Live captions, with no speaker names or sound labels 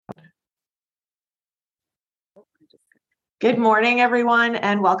Good morning, everyone,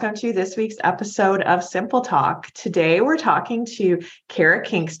 and welcome to this week's episode of Simple Talk. Today, we're talking to Cara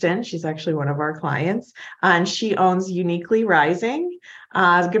Kingston. She's actually one of our clients, and she owns Uniquely Rising.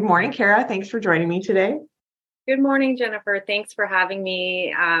 Good morning, Cara. Thanks for joining me today. Good morning, Jennifer. Thanks for having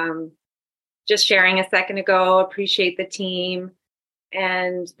me. Just sharing a second ago, appreciate the team,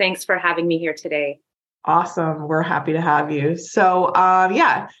 and thanks for having me here today. Awesome. We're happy to have you. So,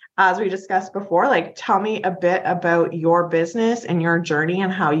 as we discussed before, tell me a bit about your business and your journey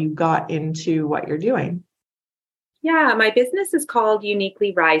and how you got into what you're doing. Yeah, my business is called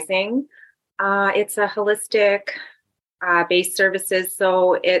Uniquely Rising. It's a holistic based services.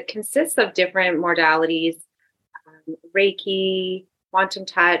 So it consists of different modalities, Reiki, quantum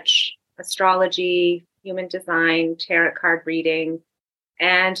touch, astrology, human design, tarot card reading.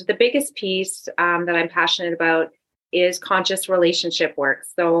 And the biggest piece that I'm passionate about is conscious relationship work.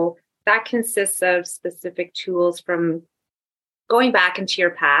 So that consists of specific tools from going back into your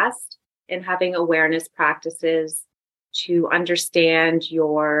past and having awareness practices to understand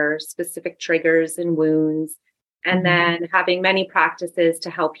your specific triggers and wounds, and then having many practices to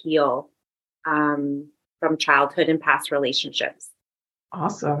help heal from childhood and past relationships.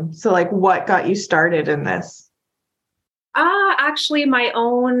 Awesome. So, what got you started in this? Actually, my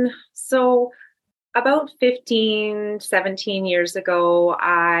own. So about 15, 17 years ago,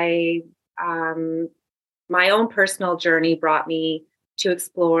 my own personal journey brought me to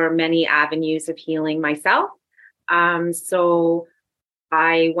explore many avenues of healing myself. So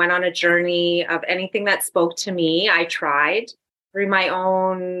I went on a journey of anything that spoke to me. I tried through my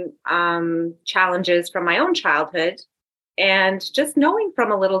own challenges from my own childhood. And just knowing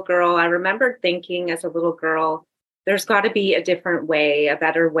from a little girl, I remembered thinking as a little girl, there's got to be a different way, a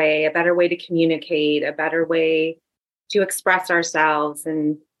better way to communicate, a better way to express ourselves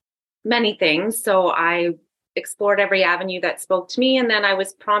and many things. So I explored every avenue that spoke to me. And then I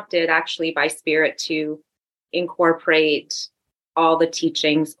was prompted actually by spirit to incorporate all the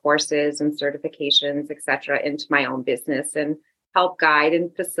teachings, courses, and certifications, et cetera, into my own business and help guide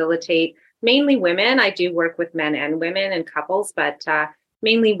and facilitate mainly women. I do work with men and women and couples, but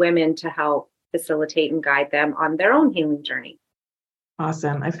mainly women to help facilitate and guide them on their own healing journey.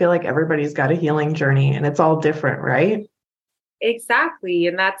 Awesome. I feel like everybody's got a healing journey and it's all different, right? Exactly.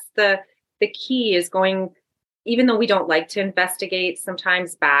 And that's the key is going, even though we don't like to investigate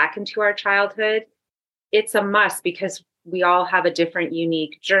sometimes back into our childhood, it's a must because we all have a different,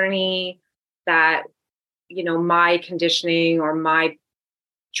 unique journey that, my conditioning or my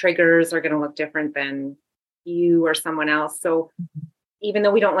triggers are going to look different than you or someone else. So even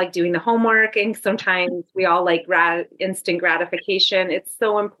though we don't like doing the homework and sometimes we all like instant gratification, it's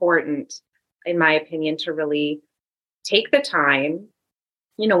so important, in my opinion, to really take the time.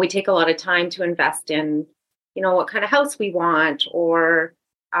 We take a lot of time to invest in, what kind of house we want or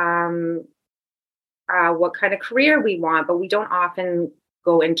what kind of career we want, but we don't often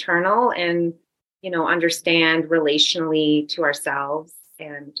go internal and, understand relationally to ourselves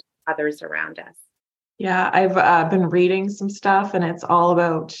and others around us. Yeah, I've been reading some stuff and it's all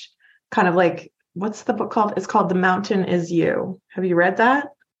about kind of what's the book called? It's called The Mountain Is You. Have you read that?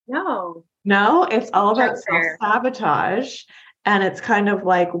 No. No, it's all about self-sabotage. And it's kind of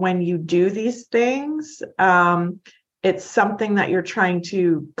like when you do these things, it's something that you're trying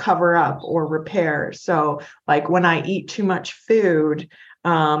to cover up or repair. So when I eat too much food,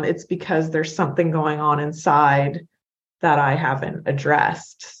 it's because there's something going on inside that I haven't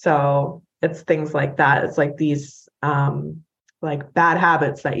addressed. So it's things like that. It's like these bad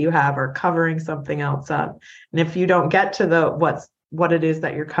habits that you have are covering something else up. And if you don't get to what it is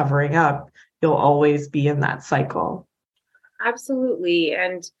that you're covering up, you'll always be in that cycle. Absolutely.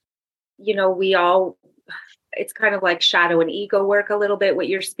 And, it's kind of like shadow and ego work a little bit, what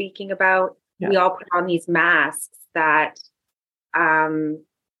you're speaking about. Yeah. We all put on these masks that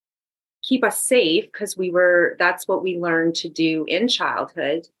keep us safe because that's what we learned to do in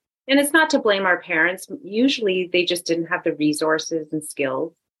childhood. And it's not to blame our parents. Usually they just didn't have the resources and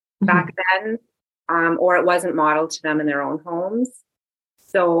skills back then, or it wasn't modeled to them in their own homes.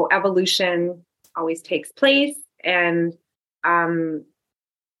 So evolution always takes place. And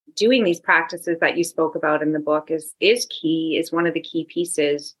doing these practices that you spoke about in the book is one of the key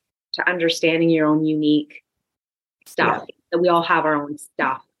pieces to understanding your own unique stuff. Yeah. That we all have our own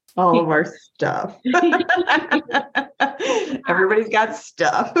stuff. All of our stuff. Everybody's got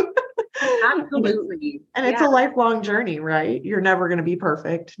stuff. Absolutely. And it's a lifelong journey, right? You're never going to be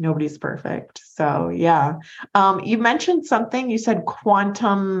perfect. Nobody's perfect. So yeah. You mentioned something, you said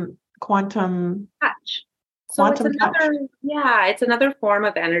quantum touch. So it's another form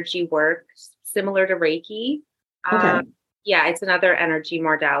of energy work similar to Reiki. Okay. Yeah, it's another energy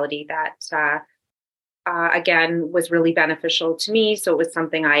modality that, again, was really beneficial to me. So it was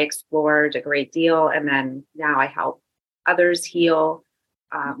something I explored a great deal. And then now I help others heal.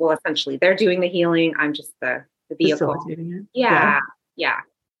 Well, essentially, they're doing the healing. I'm just the vehicle. Facilitating it. Yeah. Yeah. Yeah.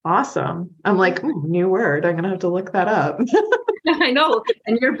 Awesome. I'm like, new word. I'm going to have to look that up. I know.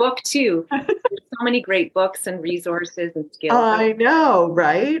 And your book too. There's so many great books and resources and skills. I know,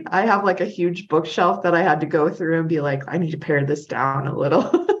 right? I have like a huge bookshelf that I had to go through and be like, I need to pare this down a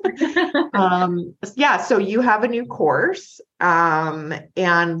little. Yeah, so you have a new course,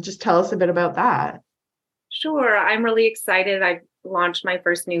 and just tell us a bit about that. Sure. I'm really excited. I launched my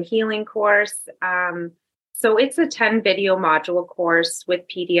first new healing course. So it's a 10 video module course with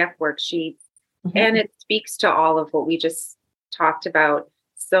PDF worksheets, and it speaks to all of what we just talked about.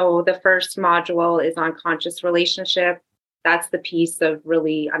 So the first module is on conscious relationship. That's the piece of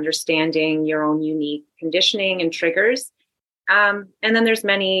really understanding your own unique conditioning and triggers. And then there's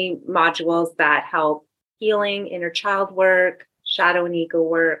many modules that help healing inner child work, shadow and ego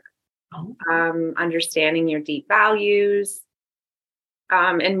work, understanding your deep values,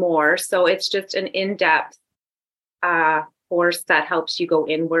 and more. So it's just an in-depth course that helps you go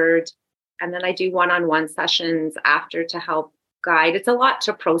inward. And then I do one-on-one sessions after to help guide. It's a lot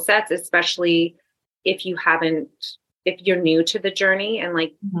to process, especially if you're new to the journey. And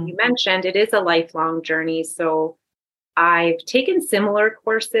like you mentioned, it is a lifelong journey. So I've taken similar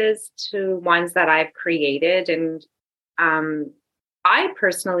courses to ones that I've created. And I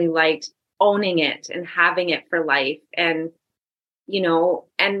personally liked owning it and having it for life. And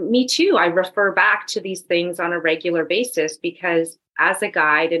and me too, I refer back to these things on a regular basis because as a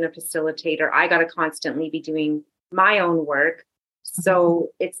guide and a facilitator, I got to constantly be doing my own work. So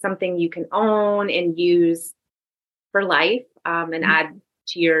it's something you can own and use for life, and add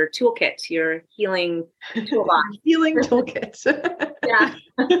to your toolkit, your healing toolbox. Healing toolkit. Yeah.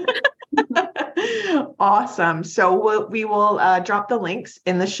 Awesome. So we will drop the links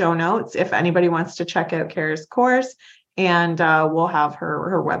in the show notes if anybody wants to check out Cara's course. And we'll have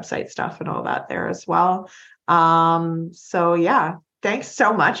her website stuff and all that there as well. So yeah, thanks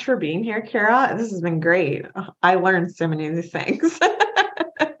so much for being here, Cara. This has been great. I learned so many new things.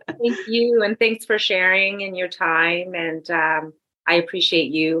 Thank you. And thanks for sharing and your time. And I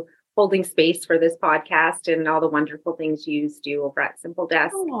appreciate you holding space for this podcast and all the wonderful things you do over at Simple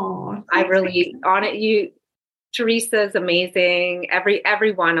Desk. Oh, I really on it. Teresa's amazing.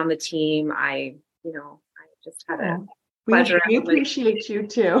 Everyone on the team. I just had a pleasure. We appreciate you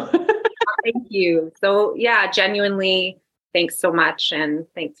too. Thank you. So yeah, genuinely, thanks so much. And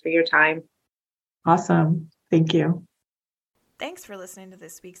thanks for your time. Awesome. Thank you. Thanks for listening to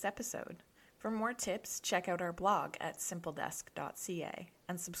this week's episode. For more tips, check out our blog at simpledesk.ca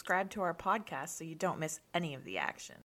and subscribe to our podcast so you don't miss any of the action.